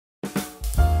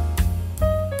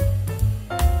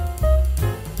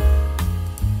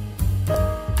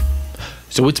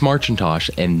So it's Marchintosh,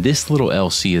 and this little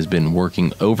LC has been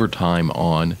working overtime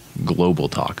on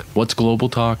GlobalTalk. What's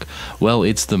GlobalTalk? Well,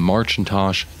 it's the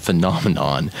Marchintosh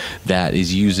phenomenon that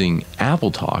is using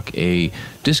AppleTalk, a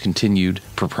discontinued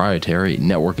proprietary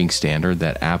networking standard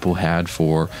that Apple had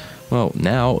for, well,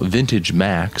 now vintage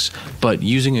Macs, but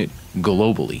using it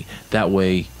globally. That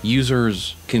way,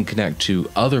 users can connect to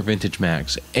other vintage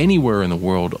Macs anywhere in the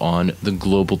world on the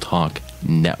GlobalTalk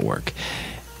network.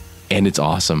 And it's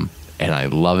awesome. And I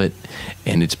love it,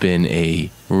 and it's been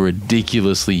a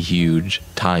ridiculously huge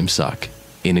time suck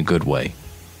in a good way.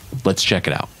 Let's check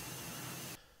it out.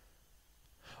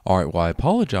 All right, well, I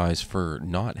apologize for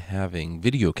not having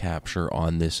video capture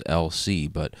on this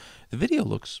LC, but the video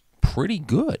looks pretty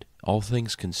good, all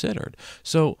things considered.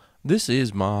 So this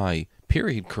is my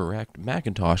period correct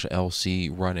Macintosh LC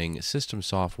running System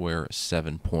Software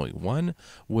 7.1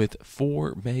 with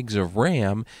 4 megs of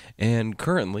RAM, and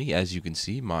currently, as you can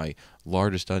see, my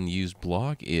largest unused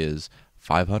block is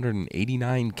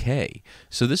 589K.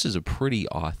 So this is a pretty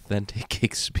authentic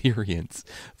experience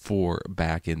for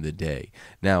back in the day.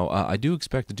 Now, I do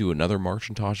expect to do another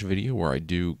Marchintosh video where I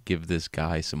do give this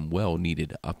guy some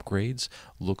well-needed upgrades.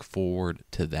 Look forward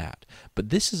to that. But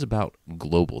this is about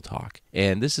GlobalTalk,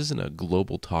 and this isn't a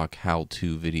GlobalTalk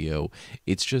how-to video.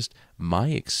 It's just my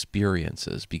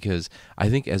experiences, because I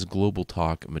think as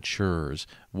GlobalTalk matures,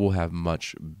 we'll have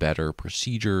much better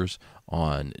procedures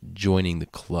on joining the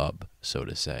club, so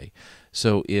to say.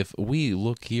 So if we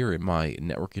look here at my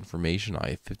network information,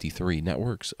 I have 53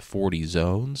 networks, 40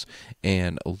 zones,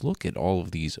 and look at all of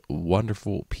these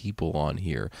wonderful people on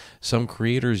here. Some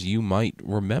creators you might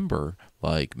remember,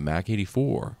 like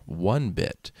Mac84,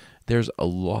 1-Bit. There's a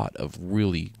lot of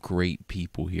really great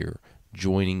people here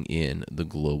joining in the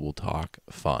GlobalTalk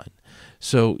fun.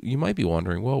 So you might be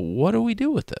wondering, well, what do we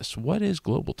do with this? What is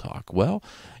GlobalTalk? Well,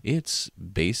 it's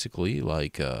basically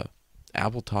like a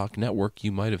AppleTalk network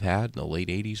you might have had in the late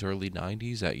 80s, early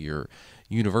 90s at your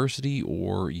university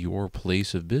or your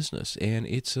place of business. And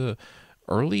it's a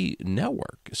early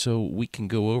network. So we can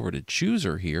go over to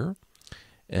Chooser here,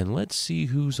 and let's see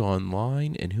who's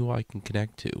online and who I can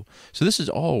connect to. So this is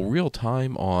all real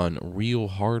time on real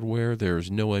hardware.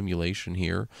 There's no emulation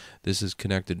here. This is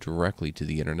connected directly to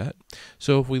the internet.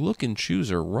 So if we look in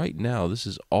Chooser right now, this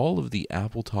is all of the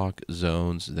AppleTalk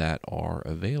zones that are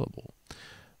available.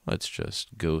 Let's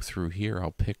just go through here.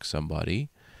 I'll pick somebody.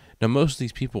 Now most of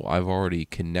these people I've already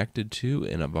connected to,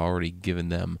 and I've already given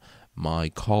them my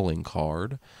calling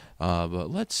card. But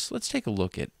let's take a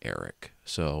look at Eric.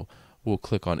 So we'll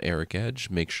click on Eric Edge,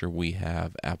 make sure we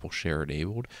have Apple Share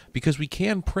enabled, because we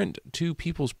can print to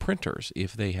people's printers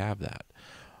if they have that.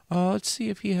 Let's see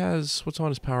if he has what's on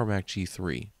his Power Mac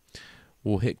G3.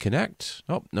 We'll hit connect.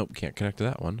 Oh, nope, can't connect to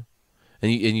that one.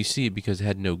 And you see it because it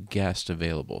had no guest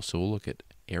available. So we'll look at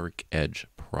Eric Edge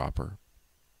proper.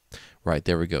 Right,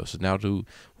 there we go. So now we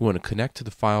want to connect to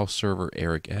the file server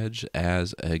Eric Edge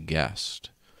as a guest.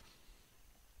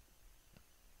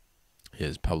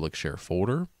 His public share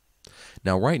folder.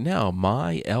 Now right now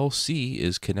my LC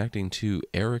is connecting to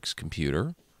Eric's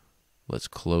computer. Let's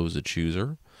close the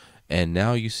Chooser. And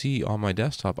now you see on my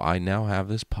desktop I now have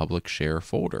this public share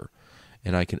folder.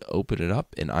 And I can open it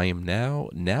up, and I am now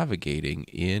navigating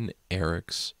in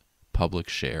Eric's public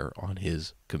share on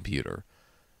his computer.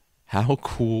 How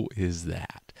cool is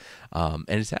that? And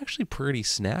it's actually pretty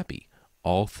snappy,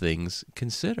 all things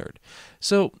considered.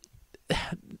 So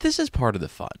this is part of the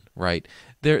fun, right?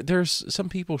 There's some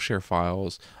people share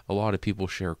files, a lot of people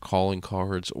share calling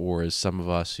cards, or as some of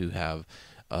us who have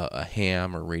a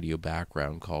ham or radio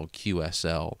background called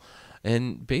QSL,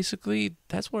 and basically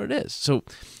that's what it is. So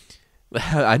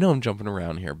I know I'm jumping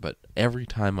around here, but every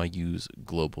time I use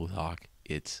GlobalTalk,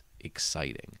 it's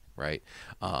exciting, right?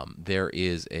 There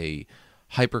is a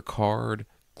HyperCard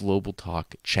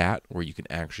GlobalTalk chat where you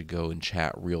can actually go and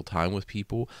chat real time with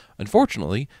people.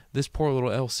 Unfortunately, this poor little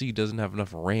LC doesn't have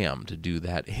enough RAM to do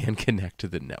that and connect to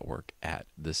the network at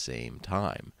the same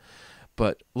time.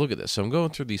 But look at this. So I'm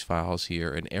going through these files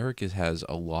here, and Eric has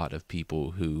a lot of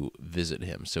people who visit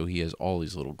him. So he has all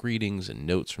these little greetings and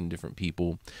notes from different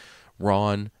people.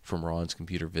 Ron from Ron's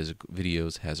Computer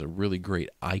Videos has a really great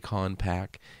icon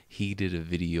pack. He did a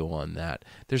video on that.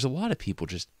 There's a lot of people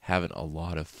just having a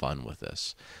lot of fun with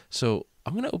this. So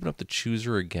I'm going to open up the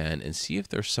Chooser again and see if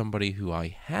there's somebody who I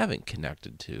haven't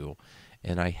connected to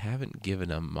and I haven't given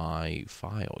them my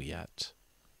file yet.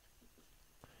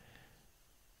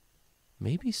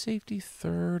 Maybe Safety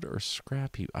Third or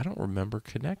Scrappy. I don't remember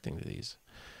connecting to these.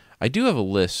 I do have a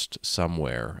list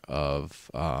somewhere of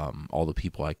all the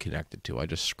people I connected to. I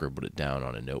just scribbled it down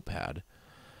on a notepad.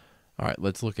 All right,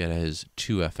 let's look at his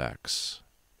 2FX.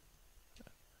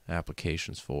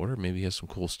 applications folder. Maybe he has some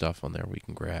cool stuff on there we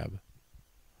can grab.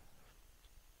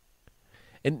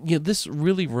 And this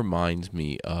really reminds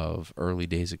me of early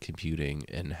days of computing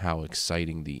and how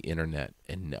exciting the internet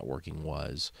and networking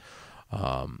was.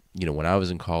 When I was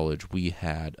in college, we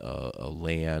had a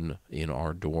LAN in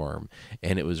our dorm,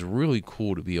 and it was really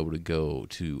cool to be able to go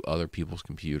to other people's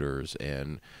computers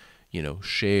and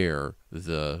share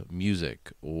the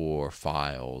music or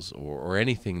files or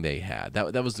anything they had.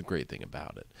 That was the great thing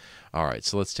about it. All right,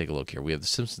 so let's take a look here. We have the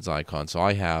Simpsons icon. So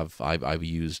I've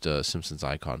used a Simpsons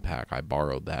icon pack. I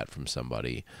borrowed that from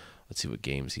somebody. Let's see what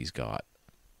games he's got.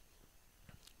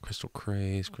 Crystal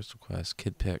Craze, Crystal Quest,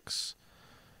 Kid Pix,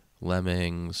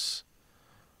 Lemmings,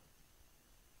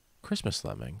 Christmas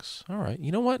Lemmings. All right.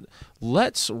 You know what?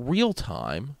 Let's real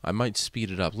time. I might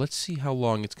speed it up. Let's see how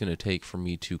long it's going to take for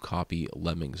me to copy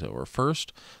Lemmings over.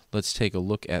 First, let's take a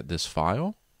look at this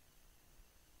file.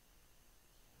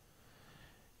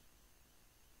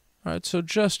 All right, so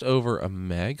just over a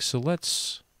meg. So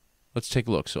let's take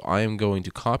a look. So I am going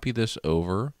to copy this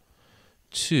over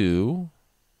to,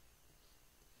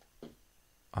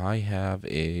 I have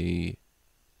a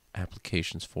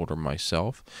applications folder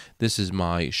myself. This is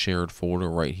my shared folder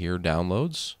right here,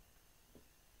 downloads.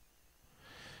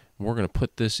 We're going to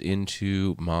put this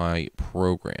into my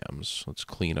programs. Let's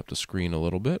clean up the screen a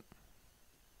little bit.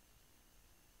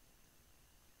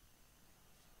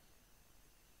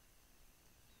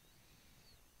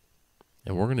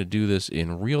 And we're going to do this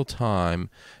in real time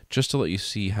just to let you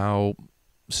see how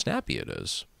snappy it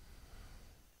is.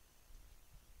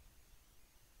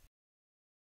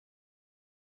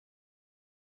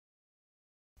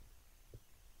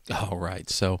 All right,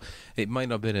 so it might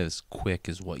not have been as quick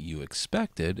as what you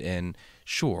expected, and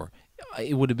sure,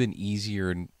 it would have been easier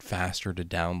and faster to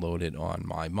download it on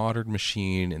my modern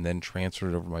machine and then transfer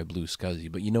it over to my Blue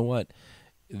SCSI. But you know what?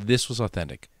 This was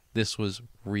authentic. This was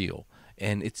real.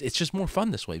 And it's just more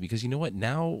fun this way because you know what?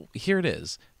 Now, here it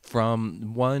is.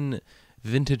 From one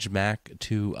vintage Mac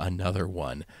to another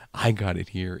one. I got it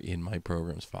here in my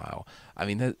programs file. I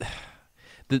mean,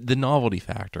 the novelty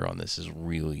factor on this is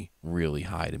really, really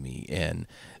high to me. And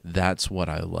that's what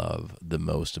I love the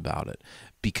most about it.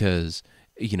 Because,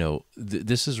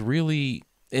 this is really,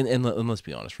 and let's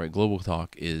be honest, right?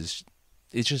 GlobalTalk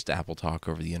it's just AppleTalk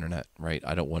over the internet, right?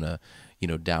 I don't want to,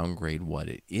 downgrade what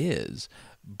it is.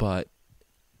 But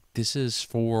this is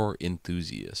for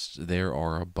enthusiasts. There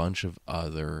are a bunch of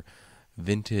other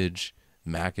vintage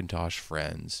Macintosh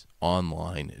friends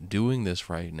online doing this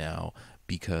right now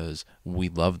because we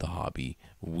love the hobby.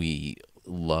 We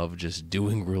love just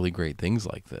doing really great things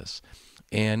like this.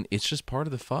 And it's just part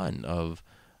of the fun of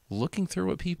looking through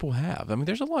what people have. I mean,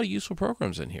 there's a lot of useful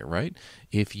programs in here, right?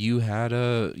 If you had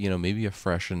maybe a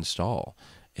fresh install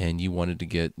and you wanted to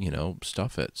get,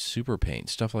 stuff at Super Paint,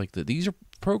 stuff like that. These are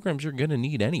programs you're going to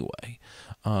need anyway.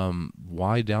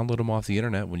 Why download them off the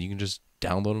internet when you can just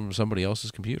download them from somebody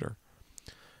else's computer?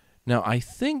 Now, I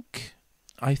think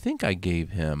I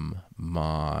gave him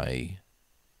my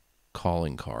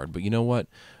calling card, but you know what?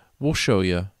 We'll show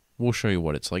you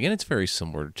what it's like. And it's very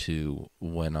similar to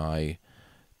when I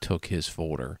took his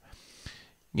folder.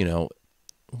 We'll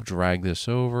drag this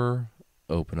over,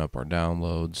 open up our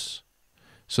downloads.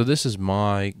 So this is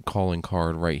my calling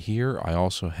card right here. I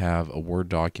also have a Word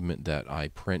document that I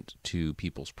print to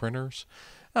people's printers.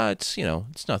 It's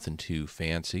nothing too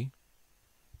fancy.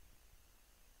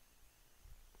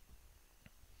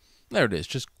 There it is,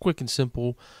 just quick and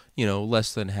simple,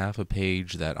 less than half a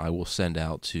page that I will send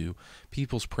out to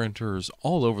people's printers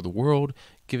all over the world,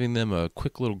 giving them a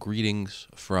quick little greetings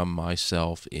from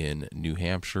myself in New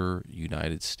Hampshire,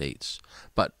 United States.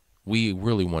 But we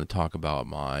really want to talk about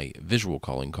my visual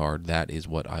calling card. That is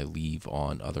what I leave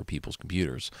on other people's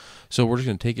computers. So we're just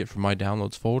going to take it from my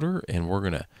downloads folder and we're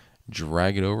going to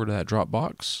drag it over to that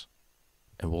Dropbox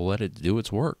and we'll let it do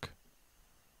its work.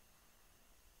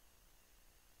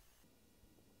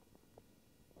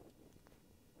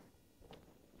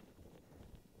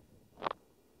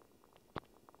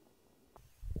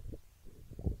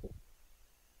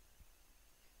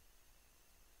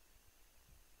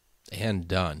 And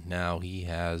done. Now he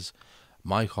has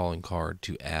my calling card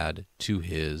to add to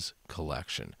his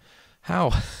collection.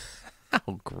 How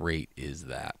great is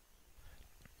that?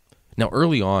 Now,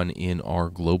 early on in our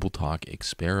GlobalTalk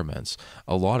experiments,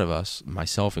 a lot of us,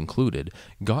 myself included,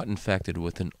 got infected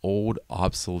with an old,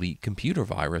 obsolete computer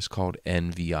virus called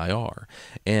NVIR.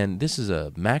 And this is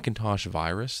a Macintosh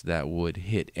virus that would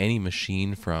hit any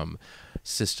machine from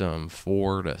System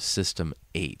 4 to System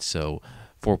 8. So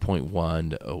 4.1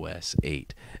 to OS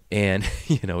 8. And,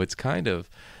 it's kind of,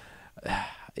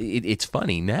 it's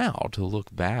funny now to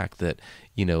look back that,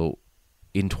 you know,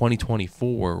 in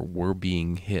 2024, we're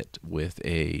being hit with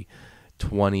a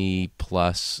 20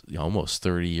 plus, almost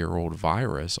 30-year-old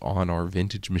virus on our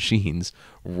vintage machines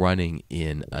running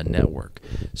in a network.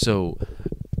 So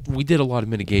we did a lot of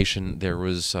mitigation. There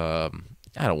was, I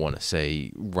don't want to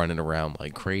say running around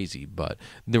like crazy, but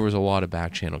there was a lot of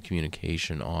back channel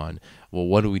communication on, well,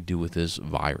 what do we do with this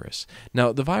virus?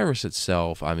 Now, the virus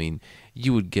itself, I mean,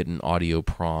 you would get an audio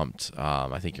prompt.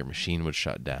 I think your machine would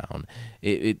shut down.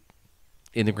 It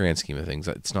in the grand scheme of things,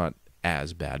 it's not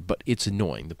as bad, but it's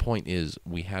annoying. The point is,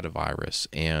 we had a virus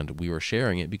and we were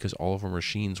sharing it because all of our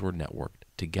machines were networked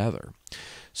together.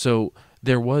 So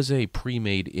there was a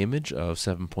pre-made image of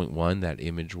 7.1. That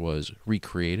image was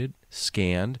recreated,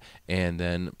 scanned, and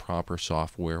then proper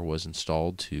software was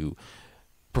installed to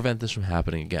prevent this from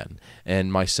happening again.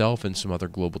 And myself and some other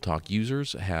GlobalTalk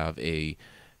users have a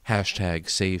hashtag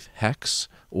safe hex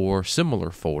or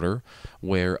similar folder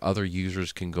where other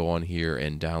users can go on here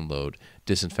and download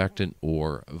disinfectant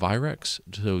or Virex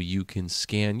so you can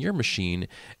scan your machine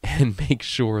and make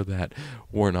sure that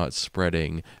we're not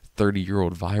spreading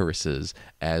 30-year-old viruses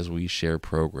as we share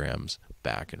programs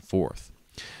back and forth.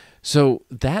 So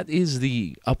that is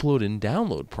the upload and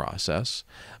download process,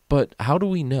 but how do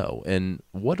we know, and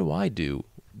what do I do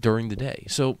during the day?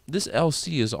 So this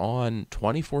LC is on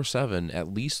 24/7,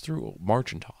 at least through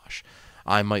MARCHintosh.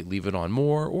 I might leave it on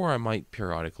more, or I might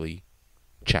periodically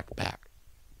check back.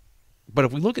 But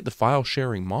if we look at the file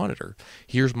sharing monitor,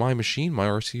 here's my machine, my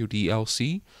RCOD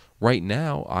LC. Right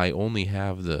now, I only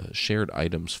have the shared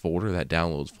items folder, that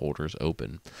downloads folder is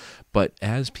open. But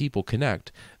as people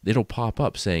connect, it'll pop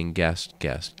up saying guest,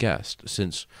 guest, guest.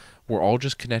 Since we're all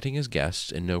just connecting as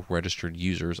guests and no registered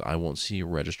users, I won't see a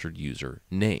registered user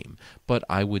name. But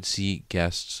I would see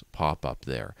guests pop up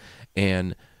there.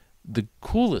 And the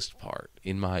coolest part,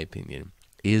 in my opinion,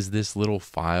 is this little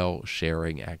file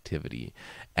sharing activity.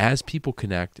 As people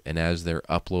connect and as they're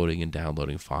uploading and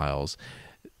downloading files,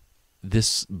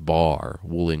 this bar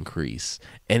will increase.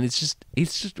 And it's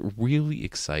just really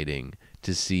exciting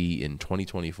to see in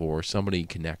 2024 somebody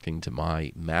connecting to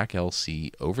my Mac LC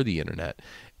over the internet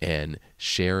and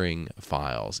sharing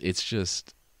files. It's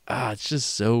just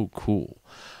so cool.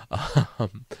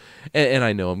 And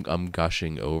I know I'm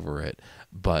gushing over it,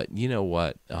 but you know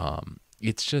what?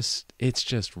 It's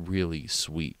just really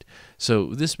sweet.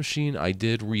 So this machine, I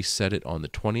did reset it on the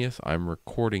 20th. I'm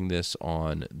recording this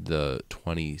on the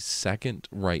 22nd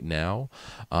right now.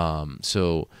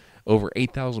 So over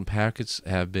 8,000 packets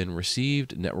have been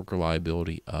received, network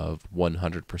reliability of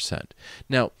 100%.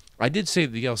 Now, I did say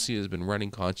the LC has been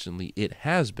running constantly. It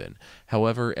has been.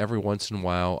 However, every once in a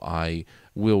while, I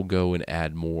will go and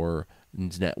add more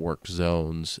network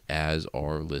zones as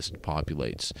our list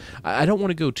populates. I don't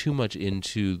want to go too much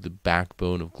into the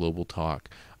backbone of GlobalTalk.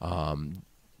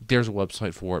 There's a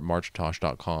website for it,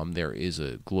 MARCHintosh.com. There is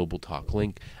a GlobalTalk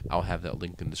link. I'll have that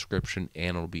link in the description,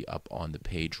 and it'll be up on the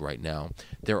page right now.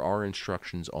 There are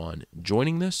instructions on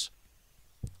joining this.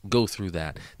 Go through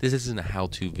that. This isn't a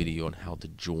how-to video on how to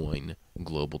join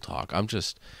GlobalTalk. I'm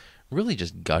just really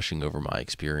just gushing over my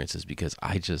experiences because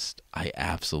I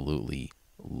absolutely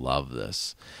love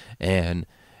this. And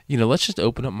let's just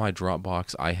open up my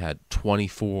Dropbox. I had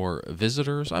 24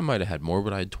 visitors. I might have had more,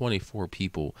 but I had 24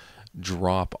 people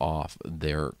drop off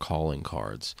their calling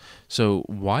cards. So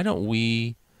why don't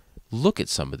we look at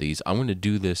some of these? I'm going to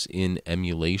do this in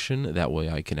emulation. That way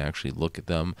I can actually look at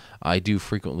them. I do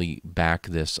frequently back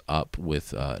this up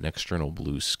with an external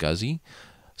blue SCSI.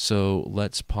 So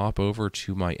let's pop over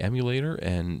to my emulator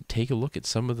and take a look at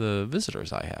some of the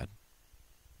visitors I had.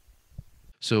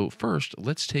 So first,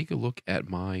 let's take a look at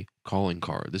my calling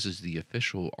card. This is the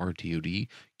official RTOD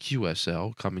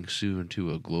QSL, coming soon to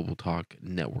a GlobalTalk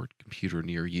network computer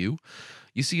near you.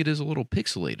 You see it is a little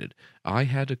pixelated. I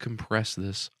had to compress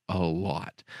this a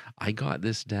lot. I got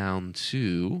this down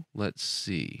to, let's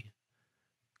see,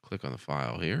 click on the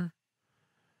file here.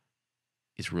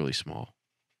 It's really small.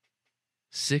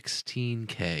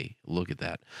 16K. Look at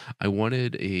that. I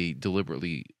wanted a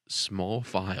deliberately small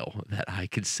file that I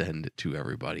could send to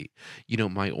everybody.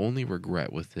 My only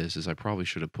regret with this is I probably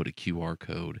should have put a QR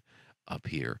code up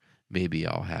here. Maybe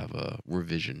I'll have a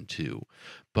revision 2.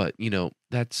 But,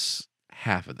 that's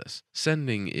half of this.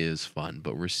 Sending is fun,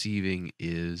 but receiving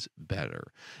is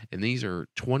better. And these are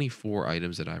 24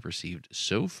 items that I've received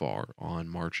so far on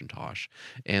MARCHintosh.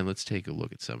 And let's take a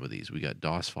look at some of these. We got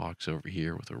DOSFox over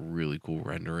here with a really cool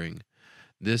rendering.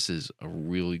 This is a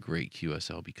really great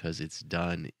QSL because it's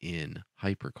done in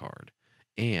HyperCard.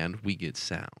 And we get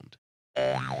sound.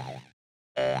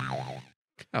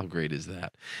 How great is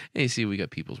that? And you see, we got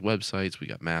people's websites, we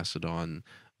got Mastodon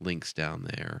links down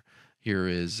there. Here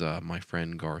is my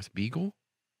friend Garth Beagle.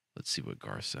 Let's see what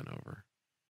Garth sent over.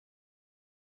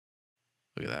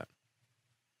 Look at that.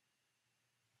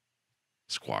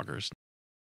 Squawkers.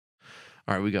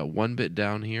 All right, we got 1-bit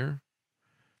down here.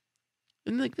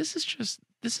 And like this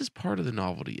is part of the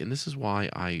novelty, and this is why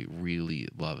I really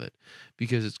love it,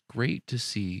 because it's great to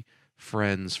see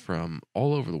friends from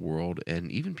all over the world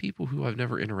and even people who I've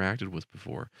never interacted with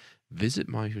before visit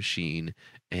my machine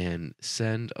and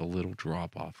send a little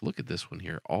drop off. Look at this one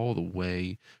here, all the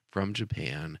way from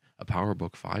Japan, a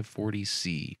PowerBook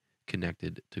 540C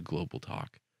connected to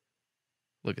GlobalTalk.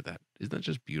 Look at that. Isn't that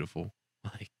just beautiful?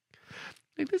 Like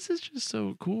this is just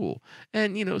so cool.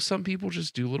 And some people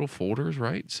just do little folders,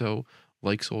 right? So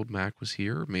Like's old Mac was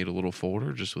here, made a little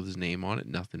folder just with his name on it,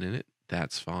 nothing in it.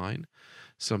 That's fine.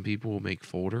 Some people will make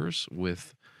folders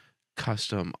with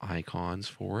custom icons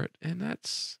for it, and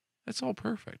that's all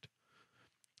perfect.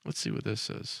 Let's see what this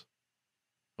says.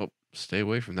 Oh, stay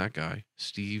away from that guy.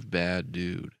 Steve Bad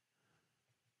Dude.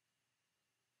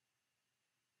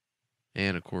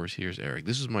 And of course, here's Eric.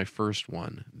 This is my first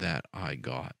one that I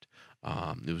got.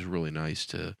 It was really nice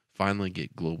to finally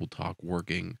get GlobalTalk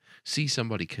working, see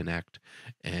somebody connect,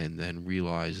 and then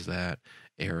realize that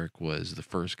Eric was the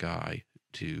first guy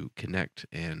to connect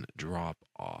and drop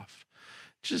off.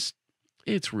 Just,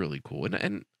 it's really cool.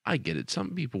 And I get it.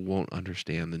 Some people won't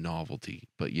understand the novelty,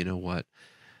 but you know what?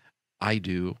 I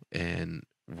do. And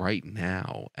right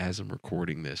now, as I'm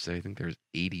recording this, I think there's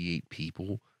 88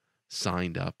 people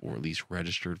signed up or at least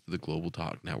registered for the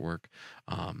GlobalTalk network.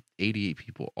 88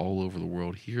 people all over the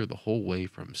world here, the whole way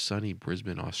from sunny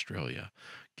Brisbane, Australia,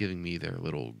 giving me their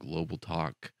little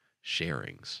GlobalTalk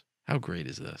sharings. How great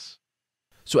is this?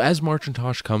 So as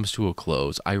MARCHintosh comes to a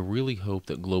close, I really hope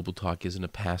that GlobalTalk isn't a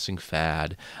passing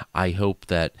fad. I hope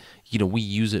that, we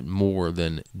use it more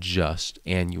than just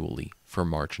annually for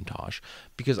MARCHintosh,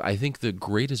 because I think the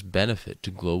greatest benefit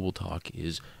to GlobalTalk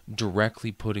is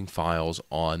directly putting files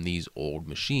on these old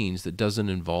machines that doesn't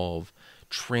involve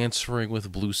transferring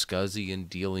with Blue SCSI and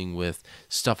dealing with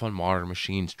stuff on modern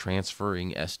machines,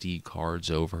 transferring SD cards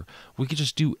over. We could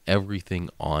just do everything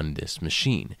on this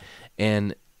machine.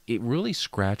 And it really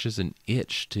scratches an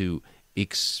itch to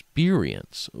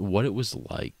experience what it was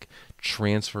like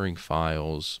transferring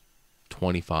files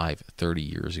 25, 30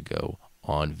 years ago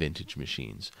on vintage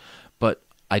machines. But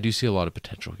I do see a lot of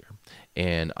potential here.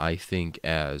 And I think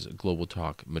as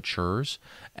GlobalTalk matures,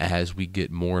 as we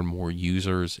get more and more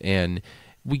users and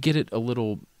we get it a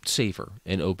little safer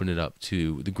and open it up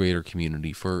to the greater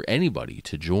community for anybody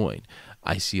to join,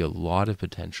 I see a lot of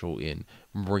potential in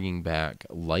bringing back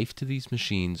life to these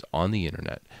machines on the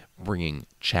internet, bringing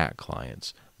chat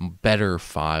clients, better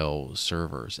file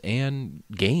servers, and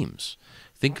games.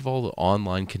 Think of all the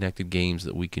online connected games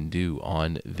that we can do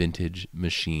on vintage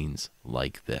machines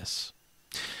like this.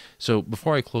 So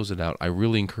before I close it out, I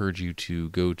really encourage you to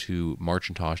go to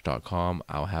MARCHintosh.com.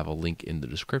 I'll have a link in the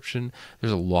description.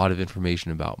 There's a lot of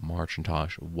information about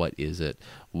MARCHintosh. What is it?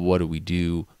 What do we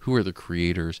do? Who are the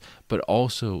creators? But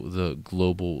also the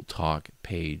GlobalTalk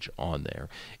page on there.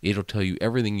 It'll tell you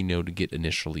everything you know to get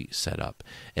initially set up.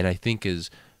 And I think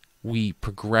as we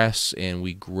progress and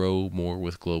we grow more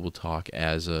with GlobalTalk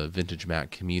as a vintage Mac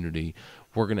community,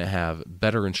 we're going to have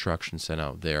better instructions sent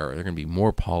out there. They're going to be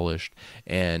more polished.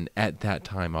 And at that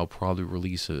time, I'll probably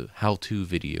release a how-to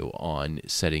video on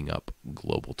setting up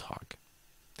GlobalTalk.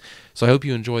 So I hope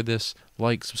you enjoyed this.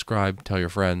 Like, subscribe, tell your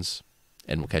friends,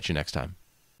 and we'll catch you next time.